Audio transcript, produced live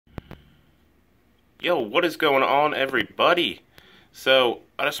Yo, what is going on, everybody? So,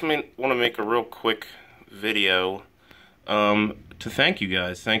 I just want to make a real quick video to thank you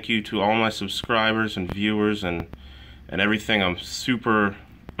guys. Thank you to all my subscribers and viewers and everything. I'm super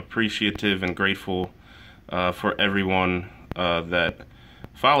appreciative and grateful for everyone that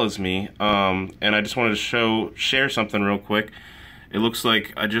follows me. And I just wanted to share something real quick. It looks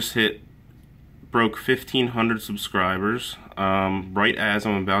like I just broke 1,500 subscribers right as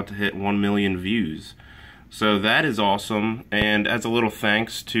I'm about to hit 1 million views. So that is awesome, and as a little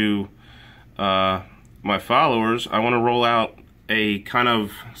thanks to my followers, I want to roll out a kind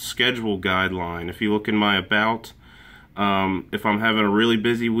of schedule guideline. If you look in my about, if I'm having a really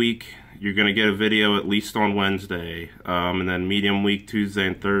busy week, you're going to get a video at least on Wednesday, and then medium week Tuesday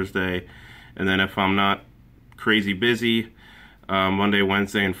and Thursday, and then if I'm not crazy busy, Monday,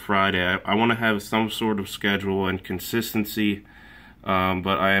 Wednesday, and Friday. I want to have some sort of schedule and consistency, but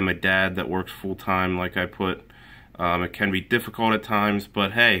I am a dad that works full-time, like I put. It can be difficult at times,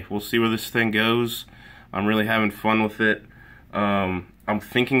 but hey, we'll see where this thing goes. I'm really having fun with it. I'm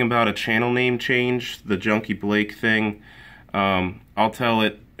thinking about a channel name change, the Junkie Blake thing. I'll tell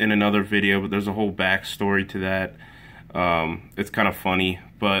it in another video, but there's a whole backstory to that. It's kind of funny,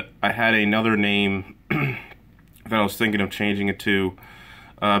 but I had another name that I was thinking of changing it to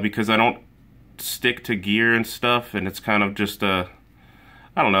because I don't stick to gear and stuff, and it's kind of just I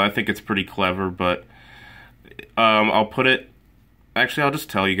don't know, I think it's pretty clever, but I'll put it, actually I'll just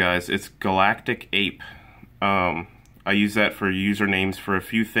tell you guys, it's Galactic Ape. I use that for usernames for a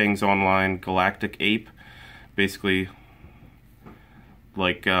few things online. Galactic Ape, basically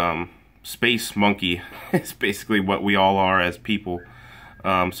like Space Monkey is basically what we all are as people.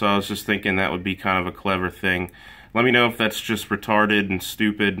 So I was just thinking that would be kind of a clever thing. Let me know if that's just retarded and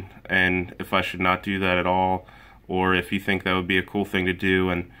stupid, and if I should not do that at all, or if you think that would be a cool thing to do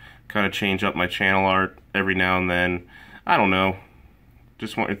and kind of change up my channel art every now and then. I don't know.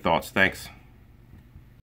 Just want your thoughts. Thanks.